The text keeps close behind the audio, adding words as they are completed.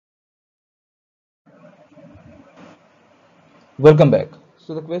Welcome back.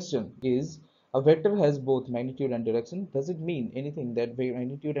 So the question is, a vector has both magnitude and direction. Does it mean anything that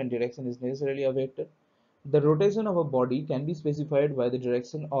magnitude and direction is necessarily a vector? The rotation of a body can be specified by the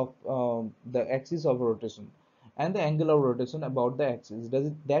direction of the axis of rotation and the angle of rotation about the axis.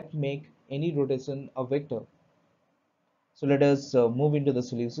 That make any rotation a vector? So let us move into the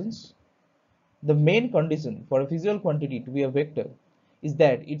solutions. The main condition for a physical quantity to be a vector is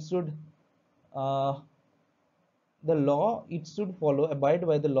that it should uh, it should follow abide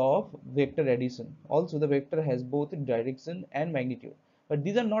by the law of vector addition. Also, the vector has both direction and magnitude, but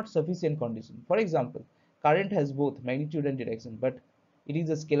these are not sufficient conditions. For example, current has both magnitude and direction, but it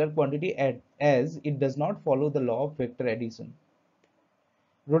is a scalar quantity as it does not follow the law of vector addition.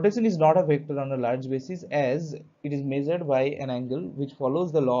 Rotation is not a vector on a large basis as it is measured by an angle which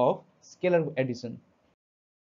follows the law of scalar addition.